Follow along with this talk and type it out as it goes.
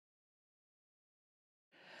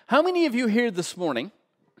How many of you here this morning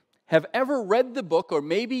have ever read the book, or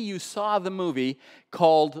maybe you saw the movie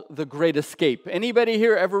called The Great Escape? Anybody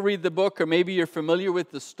here ever read the book, or maybe you're familiar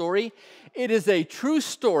with the story? It is a true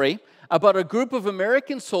story about a group of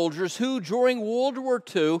American soldiers who, during World War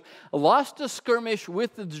II, lost a skirmish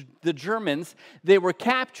with the Germans. They were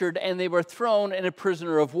captured and they were thrown in a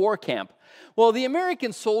prisoner of war camp. Well, the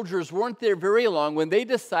American soldiers weren't there very long when they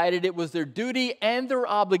decided it was their duty and their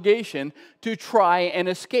obligation to try and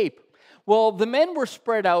escape. Well, the men were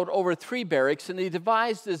spread out over 3 barracks, and they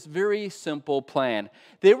devised this very simple plan.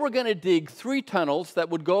 They were going to dig 3 tunnels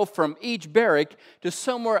that would go from each barrack to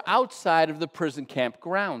somewhere outside of the prison camp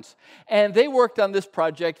grounds. And they worked on this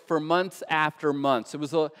project for months after months.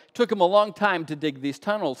 It took them a long time to dig these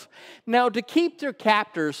tunnels. Now, to keep their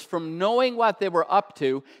captors from knowing what they were up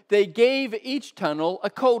to, they gave each tunnel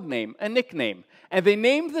a code name, a nickname. And they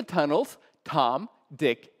named the tunnels Tom,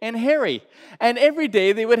 Dick, and Harry. And every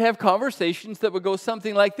day they would have conversations that would go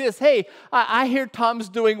something like this. Hey, I hear Tom's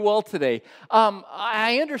doing well today.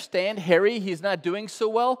 I understand Harry, he's not doing so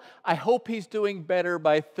well. I hope he's doing better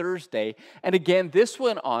by Thursday. And again, this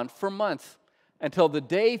went on for months until the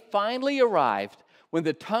day finally arrived when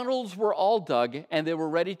the tunnels were all dug and they were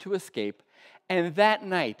ready to escape. And that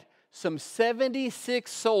night, some 76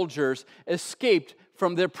 soldiers escaped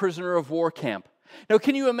from their prisoner of war camp. Now,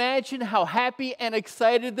 can you imagine how happy and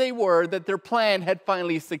excited they were that their plan had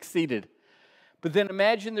finally succeeded? But then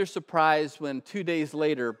imagine their surprise when 2 days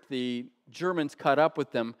later, the Germans caught up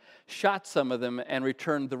with them, shot some of them, and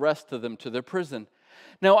returned the rest of them to their prison.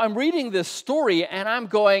 Now, I'm reading this story, and I'm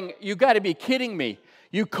going, you got to be kidding me.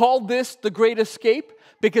 You called this the Great Escape?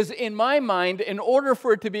 Because in my mind, in order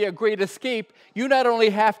for it to be a great escape, you not only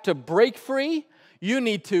have to break free, you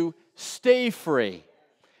need to stay free.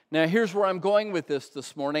 Now, here's where I'm going with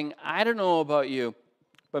this morning. I don't know about you,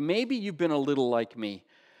 but maybe you've been a little like me.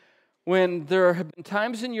 When there have been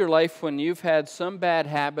times in your life when you've had some bad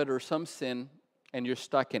habit or some sin, and you're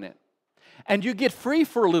stuck in it. And you get free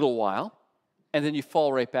for a little while, and then you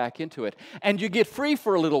fall right back into it. And you get free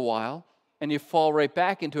for a little while, and you fall right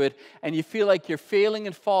back into it, and you feel like you're failing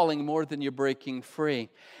and falling more than you're breaking free.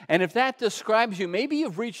 And if that describes you, maybe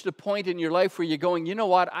you've reached a point in your life where you're going, you know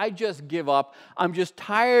what, I just give up. I'm just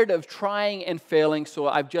tired of trying and failing, so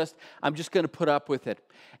I'm just going to put up with it.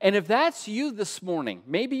 And if that's you this morning,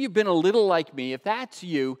 maybe you've been a little like me, if that's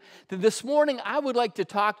you, then this morning I would like to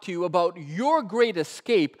talk to you about your great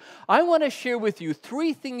escape. I want to share with you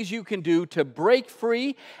 3 things you can do to break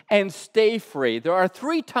free and stay free. There are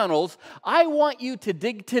 3 tunnels I want you to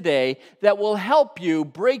dig today that will help you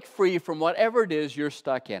break free from whatever it is you're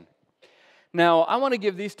stuck in. Now, I want to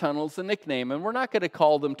give these tunnels a nickname, and we're not going to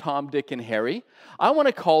call them Tom, Dick, and Harry. I want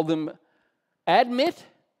to call them admit,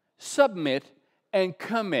 submit, and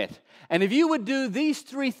commit. And if you would do these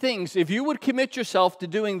 3 things, if you would commit yourself to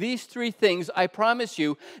doing these 3 things, I promise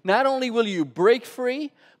you, not only will you break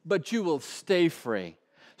free, but you will stay free.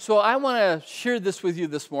 So I want to share this with you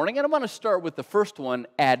this morning, and I want to start with the first one,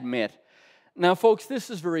 admit. Now, folks, this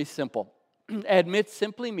is very simple. Admit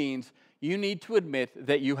simply means you need to admit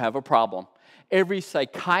that you have a problem. Every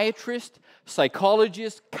psychiatrist,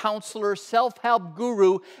 psychologist, counselor, self-help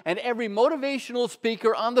guru, and every motivational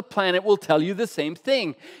speaker on the planet will tell you the same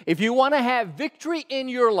thing. If you want to have victory in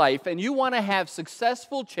your life and you want to have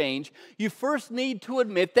successful change, you first need to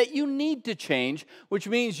admit that you need to change, which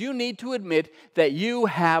means you need to admit that you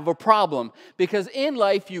have a problem. Because in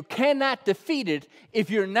life, you cannot defeat it if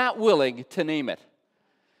you're not willing to name it.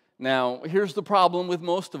 Now, here's the problem with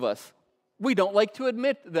most of us. We don't like to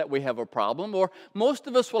admit that we have a problem, or most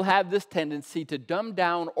of us will have this tendency to dumb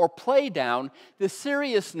down or play down the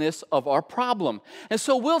seriousness of our problem. And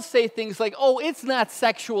so we'll say things like, oh, it's not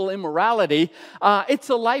sexual immorality, it's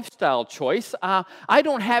a lifestyle choice. I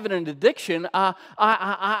don't have an addiction,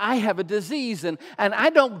 I have a disease, and I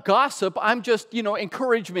don't gossip, I'm just,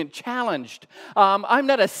 encouragement challenged. I'm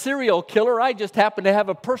not a serial killer, I just happen to have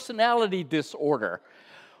a personality disorder.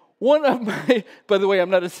 By the way,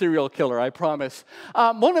 I'm not a serial killer, I promise.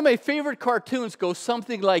 One of my favorite cartoons goes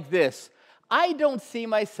something like this. I don't see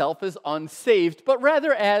myself as unsaved, but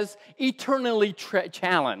rather as eternally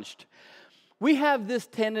challenged. We have this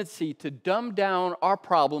tendency to dumb down our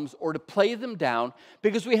problems or to play them down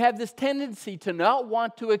because we have this tendency to not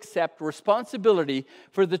want to accept responsibility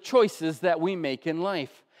for the choices that we make in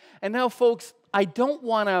life. And now, folks, I don't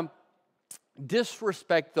want to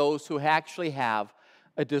disrespect those who actually have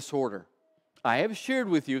a disorder. I have shared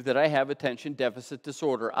with you that I have attention deficit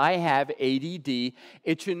disorder. I have ADD.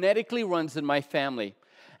 It genetically runs in my family.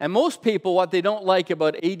 And most people, what they don't like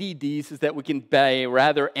about ADDs is that we can be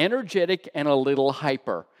rather energetic and a little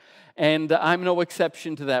hyper. And I'm no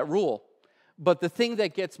exception to that rule. But the thing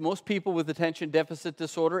that gets most people with attention deficit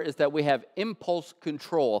disorder is that we have impulse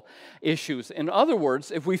control issues. In other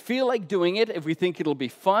words, if we feel like doing it, if we think it'll be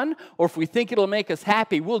fun, or if we think it'll make us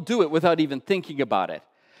happy, we'll do it without even thinking about it.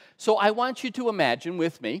 So I want you to imagine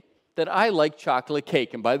with me that I like chocolate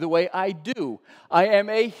cake. And by the way, I do. I am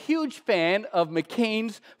a huge fan of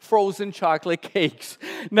McCain's frozen chocolate cakes.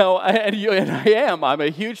 No, I'm a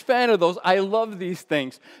huge fan of those. I love these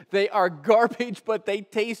things. They are garbage, but they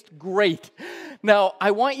taste great. Now,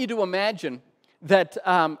 I want you to imagine that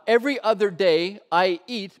every other day I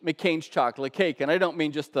eat McCain's chocolate cake. And I don't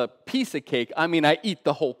mean just a piece of cake. I mean I eat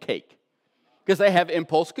the whole cake, because I have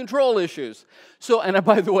impulse control issues. So, and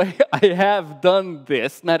by the way, I have done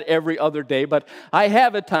this, not every other day, but I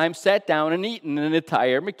have at times sat down and eaten an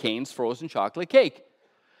entire McCain's frozen chocolate cake.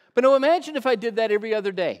 But now imagine if I did that every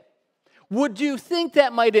other day. Would you think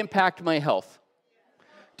that might impact my health?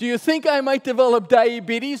 Do you think I might develop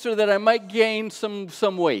diabetes or that I might gain some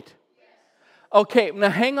weight? Okay, now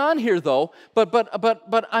hang on here though, but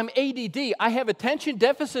I'm ADD. I have attention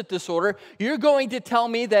deficit disorder. You're going to tell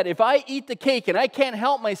me that if I eat the cake and I can't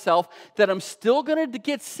help myself, that I'm still going to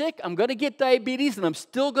get sick, I'm going to get diabetes, and I'm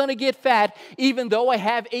still going to get fat, even though I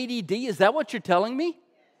have ADD? Is that what you're telling me?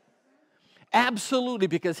 Absolutely,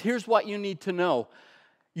 because here's what you need to know.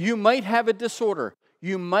 You might have a disorder.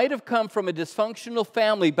 You might have come from a dysfunctional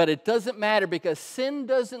family, but it doesn't matter, because sin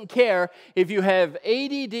doesn't care if you have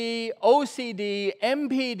ADD, OCD,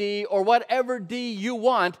 MPD, or whatever D you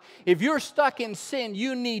want. If you're stuck in sin,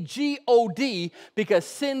 you need G-O-D, because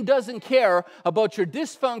sin doesn't care about your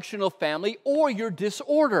dysfunctional family or your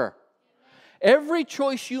disorder. Every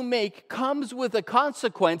choice you make comes with a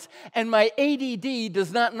consequence, and my ADD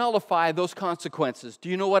does not nullify those consequences. Do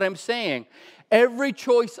you know what I'm saying? Every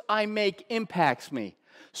choice I make impacts me.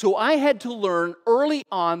 So I had to learn early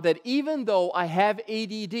on that even though I have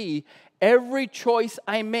ADD, every choice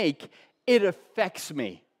I make, it affects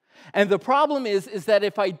me. And the problem is that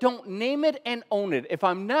if I don't name it and own it, if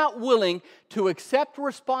I'm not willing to accept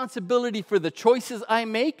responsibility for the choices I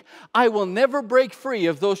make, I will never break free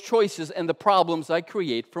of those choices and the problems I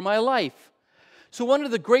create for my life. So one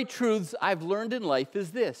of the great truths I've learned in life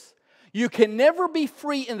is this: you can never be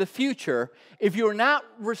free in the future if you're not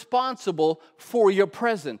responsible for your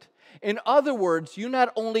present. In other words, you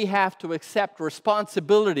not only have to accept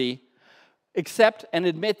responsibility, accept and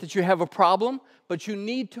admit that you have a problem, but you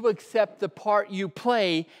need to accept the part you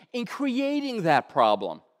play in creating that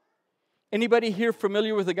problem. Anybody here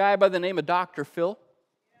familiar with a guy by the name of Dr. Phil?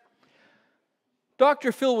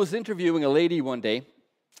 Dr. Phil was interviewing a lady one day,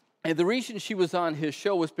 and the reason she was on his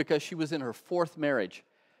show was because she was in her fourth marriage.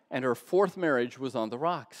 And her fourth marriage was on the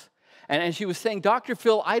rocks. And she was saying, Dr.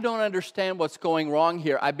 Phil, I don't understand what's going wrong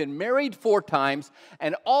here. I've been married 4 times,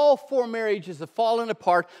 and all 4 marriages have fallen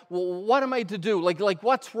apart. Well, what am I to do? Like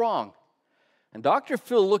what's wrong? And Dr.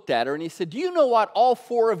 Phil looked at her, and he said, do you know what all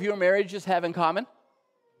 4 of your marriages have in common?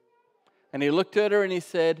 And he looked at her, and he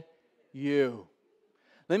said, you.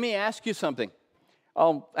 Let me ask you something.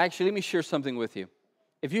 Let me share something with you.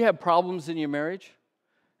 If you have problems in your marriage,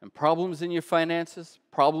 and problems in your finances,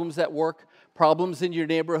 problems at work, problems in your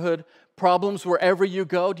neighborhood, problems wherever you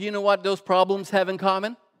go, do you know what those problems have in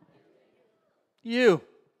common? You.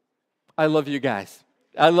 I love you guys.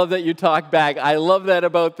 I love that you talk back. I love that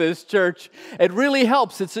about this church. It really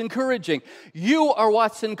helps. It's encouraging. You are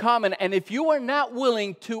what's in common. And if you are not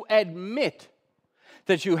willing to admit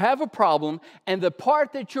that you have a problem and the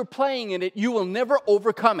part that you're playing in it, you will never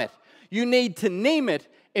overcome it. You need to name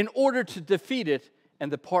it in order to defeat it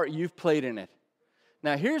and the part you've played in it.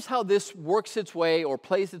 Now, here's how this works its way or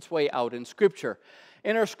plays its way out in Scripture.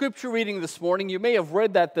 In our Scripture reading this morning, you may have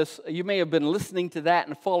read that you may have been listening to that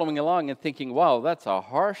and following along and thinking, wow, that's a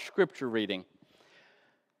harsh Scripture reading.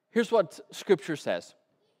 Here's what Scripture says.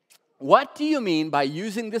 What do you mean by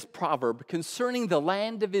using this proverb concerning the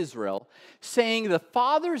land of Israel, saying the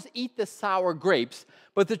fathers eat the sour grapes,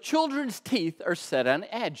 but the children's teeth are set on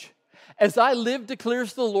edge? As I live,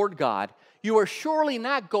 declares the Lord God, you are surely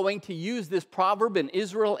not going to use this proverb in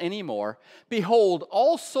Israel anymore. Behold,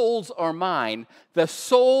 all souls are mine. The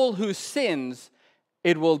soul who sins,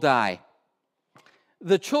 it will die.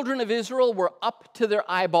 The children of Israel were up to their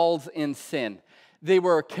eyeballs in sin. They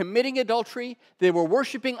were committing adultery, they were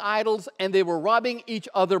worshiping idols, and they were robbing each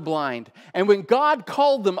other blind. And when God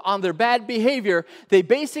called them on their bad behavior, they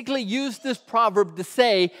basically used this proverb to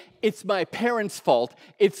say, it's my parents' fault.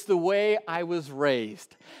 It's the way I was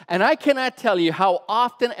raised. And I cannot tell you how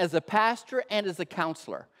often as a pastor and as a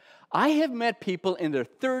counselor, I have met people in their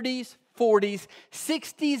 30s, 40s,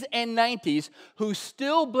 60s, and 90s who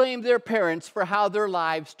still blame their parents for how their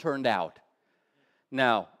lives turned out.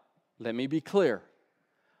 Now, let me be clear.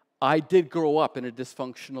 I did grow up in a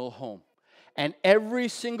dysfunctional home. And every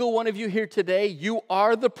single one of you here today, you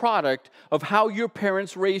are the product of how your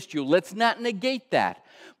parents raised you. Let's not negate that.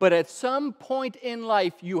 But at some point in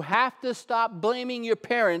life, you have to stop blaming your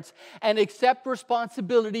parents and accept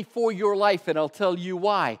responsibility for your life. And I'll tell you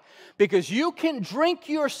why. Because you can drink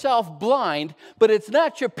yourself blind, but it's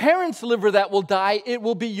not your parents' liver that will die, it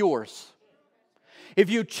will be yours. If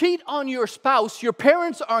you cheat on your spouse, your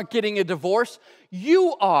parents aren't getting a divorce,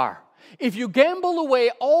 you are. If you gamble away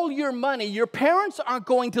all your money, your parents aren't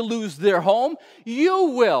going to lose their home, you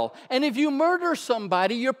will. And if you murder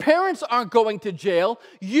somebody, your parents aren't going to jail,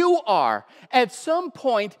 you are. At some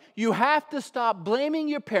point, you have to stop blaming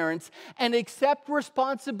your parents and accept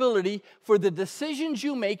responsibility for the decisions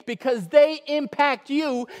you make because they impact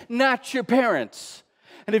you, not your parents.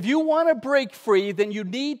 And if you want to break free, then you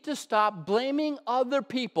need to stop blaming other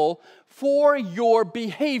people for your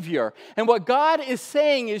behavior. And what God is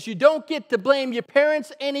saying is you don't get to blame your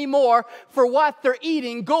parents anymore for what they're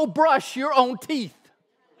eating. Go brush your own teeth.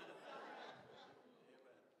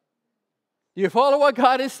 You follow what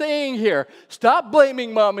God is saying here? Stop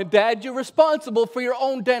blaming mom and dad. You're responsible for your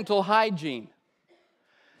own dental hygiene.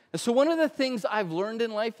 And so one of the things I've learned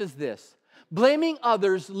in life is this. Blaming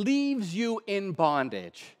others leaves you in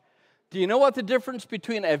bondage. Do you know what the difference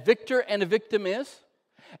between a victor and a victim is?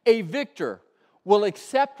 A victor will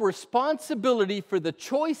accept responsibility for the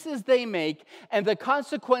choices they make and the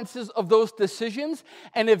consequences of those decisions.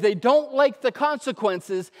 And if they don't like the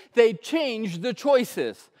consequences, they change the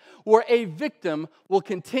choices. Where a victim will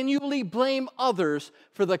continually blame others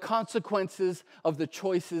for the consequences of the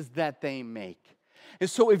choices that they make. And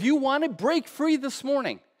so if you want to break free this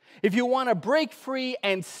morning, if you want to break free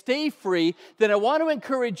and stay free, then I want to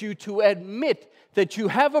encourage you to admit that you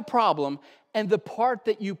have a problem and the part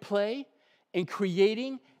that you play in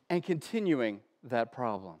creating and continuing that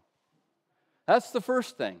problem. That's the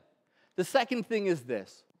first thing. The second thing is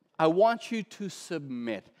this. I want you to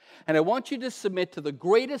submit. And I want you to submit to the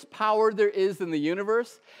greatest power there is in the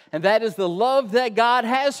universe, and that is the love that God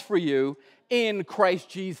has for you in Christ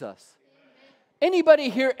Jesus. Anybody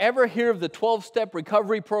here ever hear of the 12-step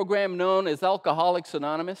recovery program known as Alcoholics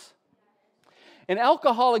Anonymous? In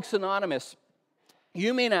Alcoholics Anonymous,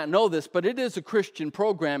 you may not know this, but it is a Christian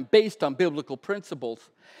program based on biblical principles.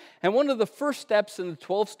 And one of the first steps in the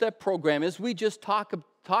 12-step program is we just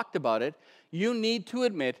talked about it. You need to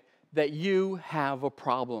admit that you have a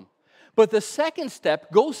problem. But the second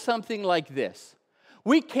step goes something like this.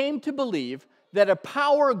 We came to believe that a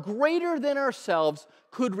power greater than ourselves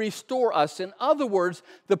could restore us. In other words,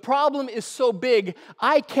 the problem is so big,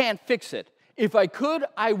 I can't fix it. If I could,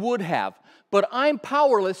 I would have. But I'm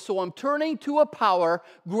powerless, so I'm turning to a power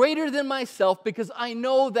greater than myself because I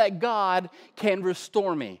know that God can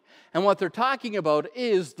restore me. And what they're talking about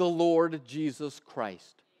is the Lord Jesus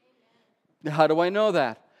Christ. How do I know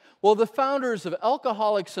that? Well, the founders of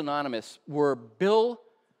Alcoholics Anonymous were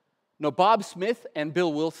Bob Smith and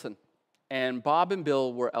Bill Wilson. And Bob and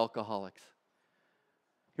Bill were alcoholics.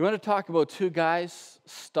 You want to talk about two guys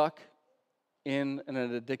stuck in an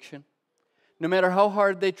addiction? No matter how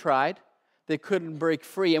hard they tried, they couldn't break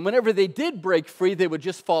free. And whenever they did break free, they would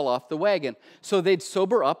just fall off the wagon. So they'd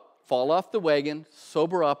sober up, fall off the wagon,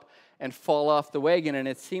 sober up, and fall off the wagon. And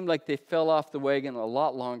it seemed like they fell off the wagon a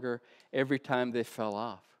lot longer every time they fell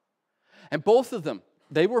off. And both of them,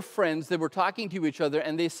 they were friends, they were talking to each other,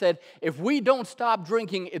 and they said, if we don't stop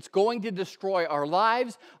drinking, it's going to destroy our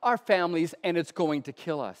lives, our families, and it's going to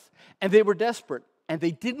kill us. And they were desperate, and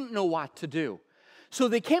they didn't know what to do. So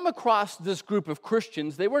they came across this group of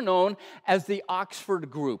Christians. They were known as the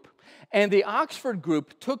Oxford Group. And the Oxford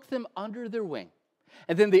Group took them under their wing.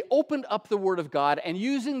 And then they opened up the Word of God, and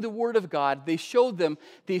using the Word of God, they showed them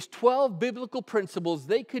these 12 biblical principles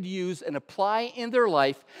they could use and apply in their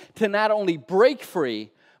life to not only break free,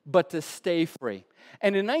 but to stay free.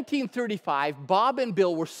 And in 1935, Bob and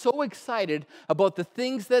Bill were so excited about the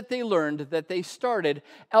things that they learned that they started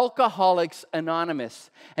Alcoholics Anonymous.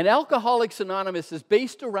 And Alcoholics Anonymous is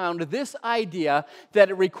based around this idea that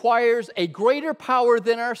it requires a greater power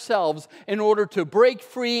than ourselves in order to break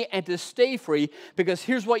free and to stay free, because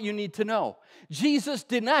here's what you need to know. Jesus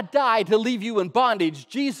did not die to leave you in bondage.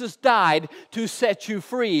 Jesus died to set you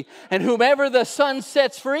free. And whomever the Son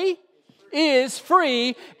sets free is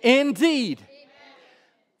free indeed.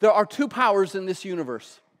 There are two powers in this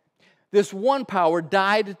universe. This one power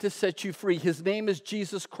died to set you free. His name is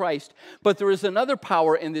Jesus Christ. But there is another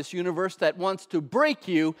power in this universe that wants to break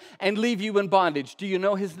you and leave you in bondage. Do you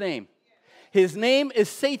know his name? His name is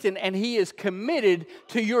Satan, and he is committed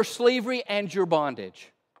to your slavery and your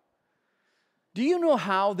bondage. Do you know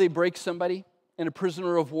how they break somebody in a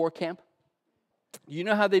prisoner of war camp? You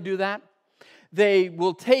know how they do that? They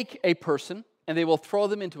will take a person and they will throw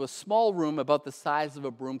them into a small room about the size of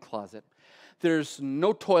a broom closet. There's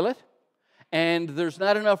no toilet, and there's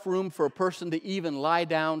not enough room for a person to even lie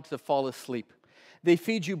down to fall asleep. They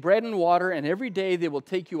feed you bread and water, and every day they will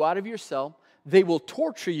take you out of your cell, they will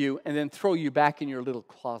torture you, and then throw you back in your little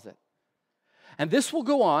closet. And this will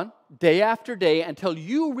go on day after day until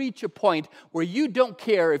you reach a point where you don't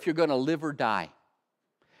care if you're going to live or die.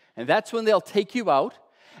 And that's when they'll take you out,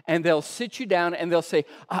 and they'll sit you down, and they'll say,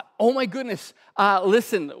 oh my goodness,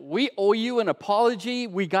 listen, we owe you an apology.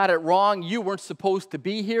 We got it wrong. You weren't supposed to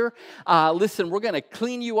be here. Listen, we're going to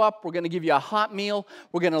clean you up. We're going to give you a hot meal.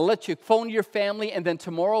 We're going to let you phone your family, and then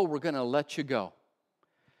tomorrow we're going to let you go.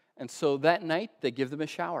 And so that night, they give them a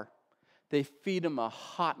shower. They feed them a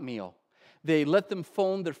hot meal. They let them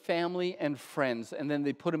phone their family and friends, and then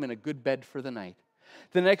they put them in a good bed for the night.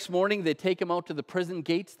 The next morning, they take him out to the prison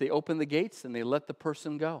gates. They open the gates, and they let the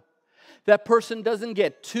person go. That person doesn't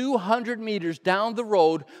get 200 meters down the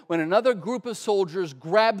road when another group of soldiers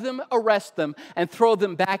grab them, arrest them, and throw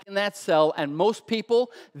them back in that cell. And most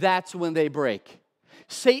people, that's when they break.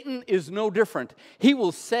 Satan is no different. He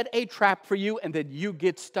will set a trap for you, and then you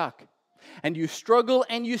get stuck. And you struggle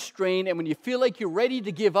and you strain, and when you feel like you're ready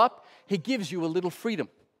to give up, he gives you a little freedom.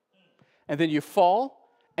 And then you fall,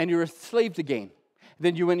 and you're enslaved again.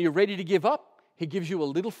 Then when you're ready to give up, he gives you a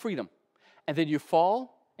little freedom. And then you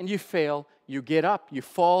fall and you fail, you get up, you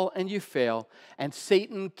fall and you fail. And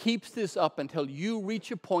Satan keeps this up until you reach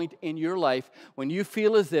a point in your life when you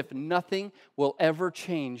feel as if nothing will ever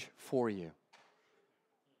change for you.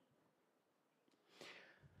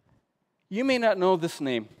 You may not know this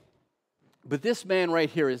name, but this man right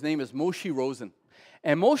here, his name is Moshe Rosen.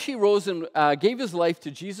 And Moshe Rosen gave his life to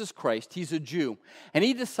Jesus Christ. He's a Jew. And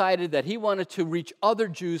he decided that he wanted to reach other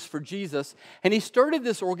Jews for Jesus. And he started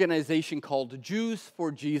this organization called Jews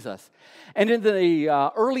for Jesus. And in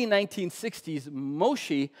the early 1960s,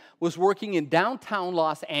 Moshe was working in downtown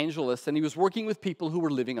Los Angeles. And he was working with people who were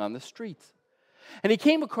living on the streets. And he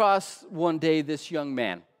came across one day this young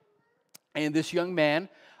man. And this young man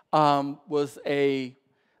was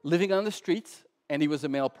living on the streets. And he was a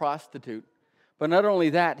male prostitute. But not only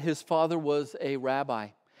that, his father was a rabbi.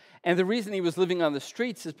 And the reason he was living on the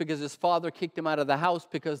streets is because his father kicked him out of the house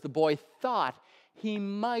because the boy thought he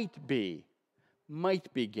might be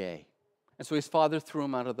gay. And so his father threw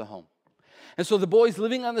him out of the home. And so the boy's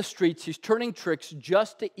living on the streets. He's turning tricks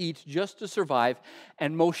just to eat, just to survive.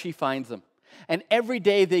 And Moshe finds him. And every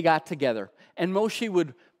day they got together. And Moshe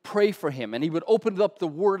would pray for him, and he would open up the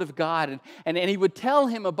Word of God, and he would tell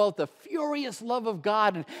him about the furious love of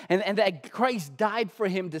God, and that Christ died for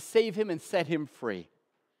him to save him and set him free.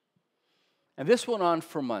 And this went on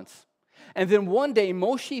for months. And then one day,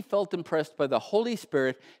 Moshe felt impressed by the Holy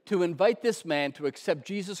Spirit to invite this man to accept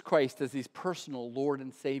Jesus Christ as his personal Lord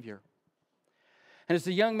and Savior. And as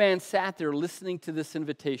the young man sat there listening to this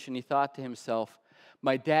invitation, he thought to himself,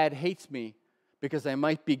 my dad hates me because I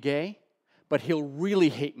might be gay, but he'll really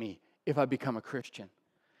hate me if I become a Christian.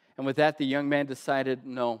 And with that, the young man decided,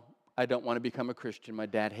 no, I don't want to become a Christian. My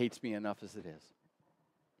dad hates me enough as it is.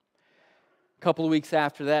 A couple of weeks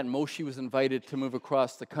after that, Moshe was invited to move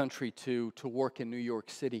across the country to work in New York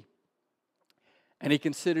City. And he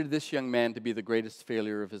considered this young man to be the greatest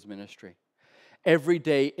failure of his ministry. Every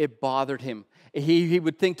day it bothered him. He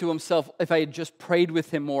would think to himself, if I had just prayed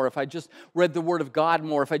with him more, if I just read the Word of God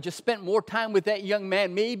more, if I just spent more time with that young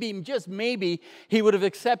man, maybe, just maybe, he would have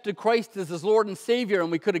accepted Christ as his Lord and Savior and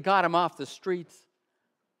we could have got him off the streets.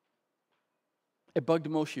 It bugged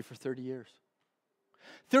Moshe for 30 years.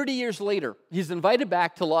 30 years later, he's invited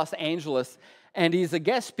back to Los Angeles and he's a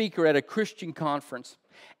guest speaker at a Christian conference.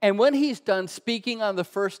 And when he's done speaking on the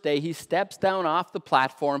first day, he steps down off the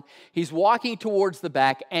platform. He's walking towards the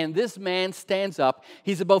back, and this man stands up.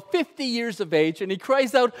 He's about 50 years of age, and he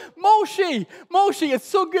cries out, Moshe, Moshe, it's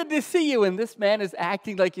so good to see you. And this man is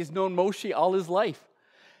acting like he's known Moshe all his life.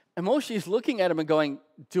 And Moshe is looking at him and going,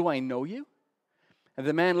 do I know you? And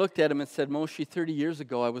the man looked at him and said, Moshe, 30 years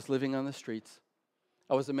ago, I was living on the streets.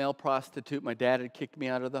 I was a male prostitute. My dad had kicked me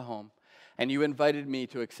out of the home. And you invited me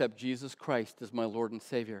to accept Jesus Christ as my Lord and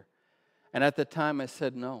Savior. And at the time I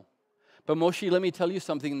said no. But Moshe, let me tell you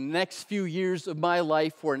something. The next few years of my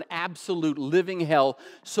life were an absolute living hell.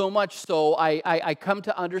 So much so, I come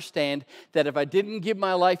to understand that if I didn't give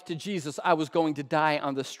my life to Jesus, I was going to die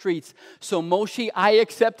on the streets. So Moshe, I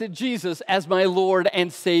accepted Jesus as my Lord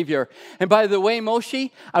and Savior. And by the way,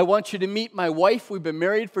 Moshe, I want you to meet my wife. We've been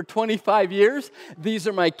married for 25 years. These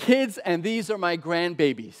are my kids, and these are my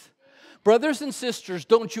grandbabies. Brothers and sisters,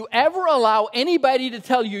 don't you ever allow anybody to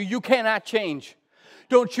tell you you cannot change.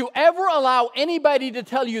 Don't you ever allow anybody to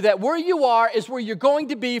tell you that where you are is where you're going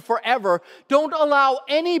to be forever. Don't allow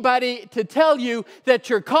anybody to tell you that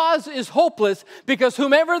your cause is hopeless, because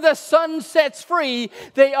whomever the Son sets free,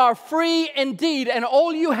 they are free indeed. And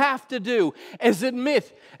all you have to do is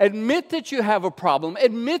admit that you have a problem,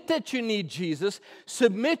 admit that you need Jesus,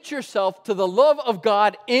 submit yourself to the love of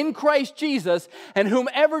God in Christ Jesus, and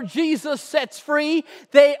whomever Jesus sets free,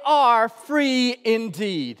 they are free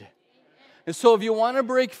indeed. And so if you want to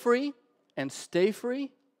break free and stay free,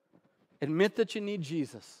 admit that you need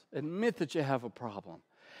Jesus. Admit that you have a problem.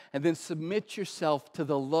 And then submit yourself to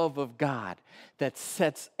the love of God that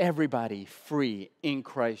sets everybody free in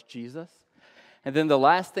Christ Jesus. And then the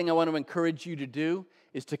last thing I want to encourage you to do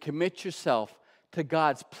is to commit yourself to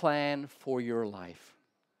God's plan for your life.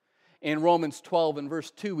 In Romans 12 and verse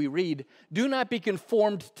 2, we read, "Do not be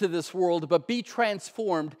conformed to this world, but be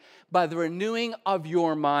transformed by the renewing of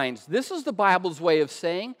your minds." This is the Bible's way of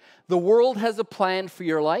saying the world has a plan for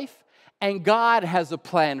your life, and God has a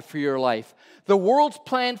plan for your life. The world's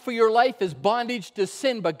plan for your life is bondage to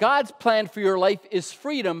sin, but God's plan for your life is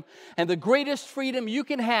freedom, and the greatest freedom you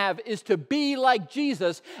can have is to be like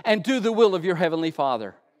Jesus and do the will of your Heavenly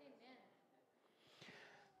Father.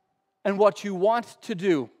 And what you want to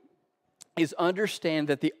do is understand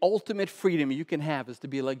that the ultimate freedom you can have is to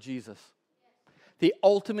be like Jesus. The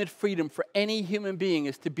ultimate freedom for any human being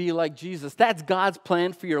is to be like Jesus. That's God's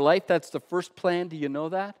plan for your life. That's the first plan. Do you know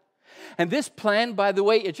that? And this plan, by the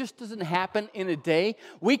way, it just doesn't happen in a day.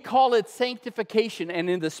 We call it sanctification. And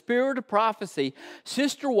in the spirit of prophecy,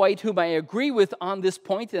 Sister White, whom I agree with on this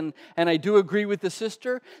point, and I do agree with the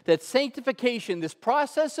sister, that sanctification, this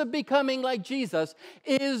process of becoming like Jesus,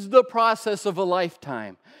 is the process of a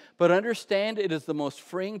lifetime. But understand, it is the most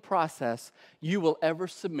freeing process you will ever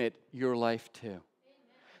submit your life to. Amen.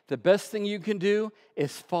 The best thing you can do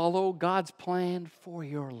is follow God's plan for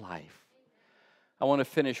your life. I want to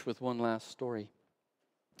finish with one last story.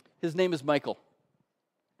 His name is Michael.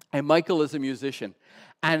 And Michael is a musician.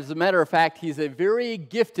 And as a matter of fact, he's a very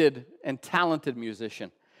gifted and talented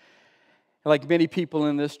musician, like many people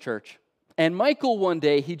in this church. And Michael, one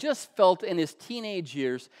day, he just felt in his teenage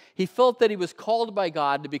years, he felt that he was called by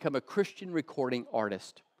God to become a Christian recording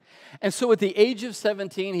artist. And so at the age of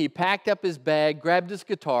 17, he packed up his bag, grabbed his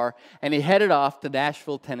guitar, and he headed off to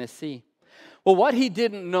Nashville, Tennessee. Well, what he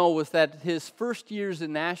didn't know was that his first years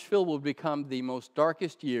in Nashville would become the most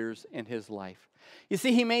darkest years in his life. You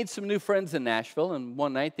see, he made some new friends in Nashville, and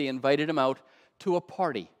one night they invited him out to a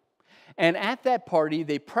party. And at that party,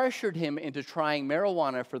 they pressured him into trying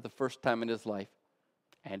marijuana for the first time in his life.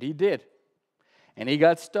 And he did. And he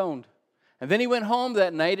got stoned. And then he went home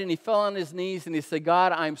that night and he fell on his knees and he said,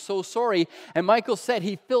 "God, I'm so sorry." And Michael said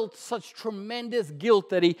he felt such tremendous guilt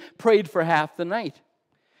that he prayed for half the night.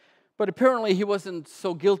 But apparently he wasn't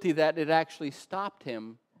so guilty that it actually stopped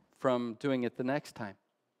him from doing it the next time.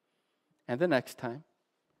 And the next time.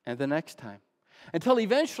 And the next time. Until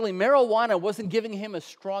eventually marijuana wasn't giving him a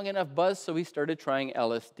strong enough buzz, so he started trying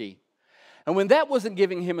LSD. And when that wasn't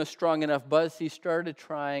giving him a strong enough buzz, he started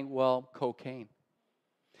trying, cocaine.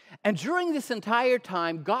 And during this entire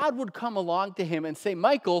time, God would come along to him and say,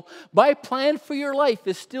 "Michael, my plan for your life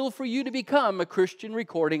is still for you to become a Christian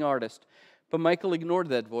recording artist." But Michael ignored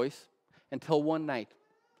that voice until one night.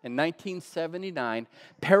 In 1979,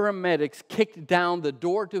 paramedics kicked down the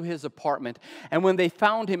door to his apartment, and when they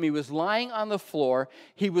found him, he was lying on the floor,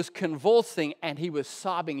 he was convulsing, and he was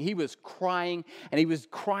sobbing, he was crying, and he was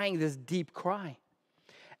crying this deep cry.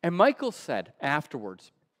 And Michael said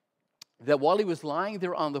afterwards that while he was lying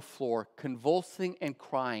there on the floor, convulsing and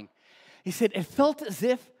crying, he said, it felt as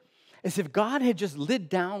if God had just lit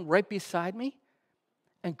down right beside me,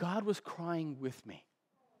 and God was crying with me.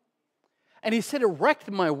 And he said, it wrecked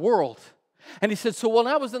my world. And he said, so when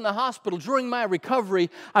I was in the hospital, during my recovery,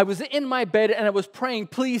 I was in my bed and I was praying,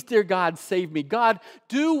 "Please, dear God, save me. God,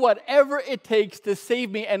 do whatever it takes to save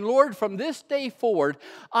me. And Lord, from this day forward,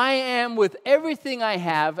 I am with everything I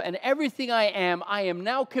have and everything I am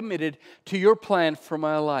now committed to your plan for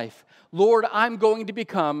my life. Lord, I'm going to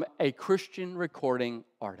become a Christian recording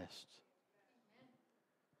artist."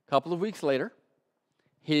 A couple of weeks later,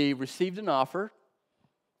 he received an offer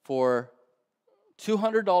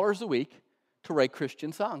 $200 a week to write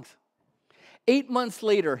Christian songs. 8 months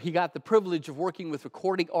later, he got the privilege of working with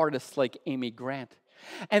recording artists like Amy Grant.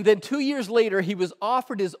 And then 2 years later, he was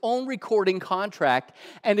offered his own recording contract.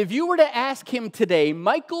 And if you were to ask him today,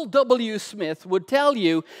 Michael W. Smith would tell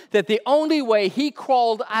you that the only way he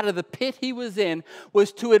crawled out of the pit he was in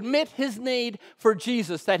was to admit his need for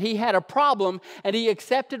Jesus, that he had a problem, and he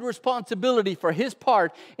accepted responsibility for his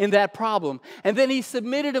part in that problem. And then he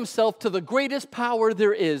submitted himself to the greatest power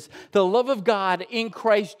there is, the love of God in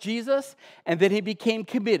Christ Jesus, and then he became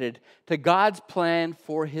committed to God's plan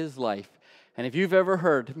for his life. And if you've ever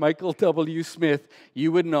heard Michael W. Smith,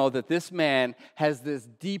 you would know that this man has this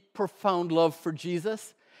deep, profound love for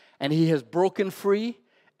Jesus, and he has broken free,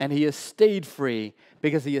 and he has stayed free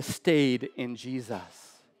because he has stayed in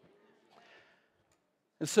Jesus.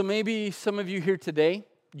 And so maybe some of you here today,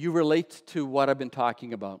 you relate to what I've been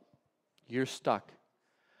talking about. You're stuck.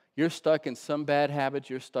 You're stuck in some bad habits,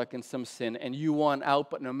 you're stuck in some sin, and you want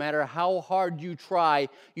out, but no matter how hard you try,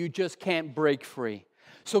 you just can't break free.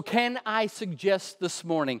 So can I suggest this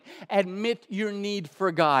morning, admit your need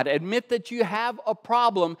for God. Admit that you have a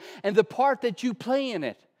problem and the part that you play in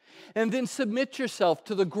it. And then submit yourself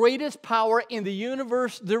to the greatest power in the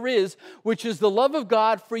universe there is, which is the love of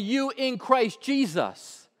God for you in Christ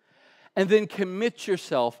Jesus. And then commit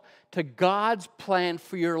yourself to God's plan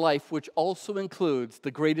for your life, which also includes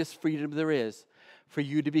the greatest freedom there is for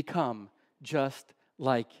you to become just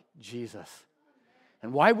like Jesus.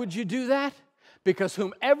 And why would you do that? Because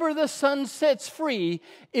whomever the Son sets free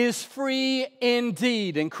is free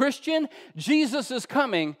indeed. And Christian, Jesus is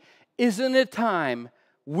coming. Isn't it time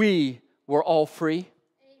we were all free?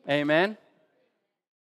 Amen.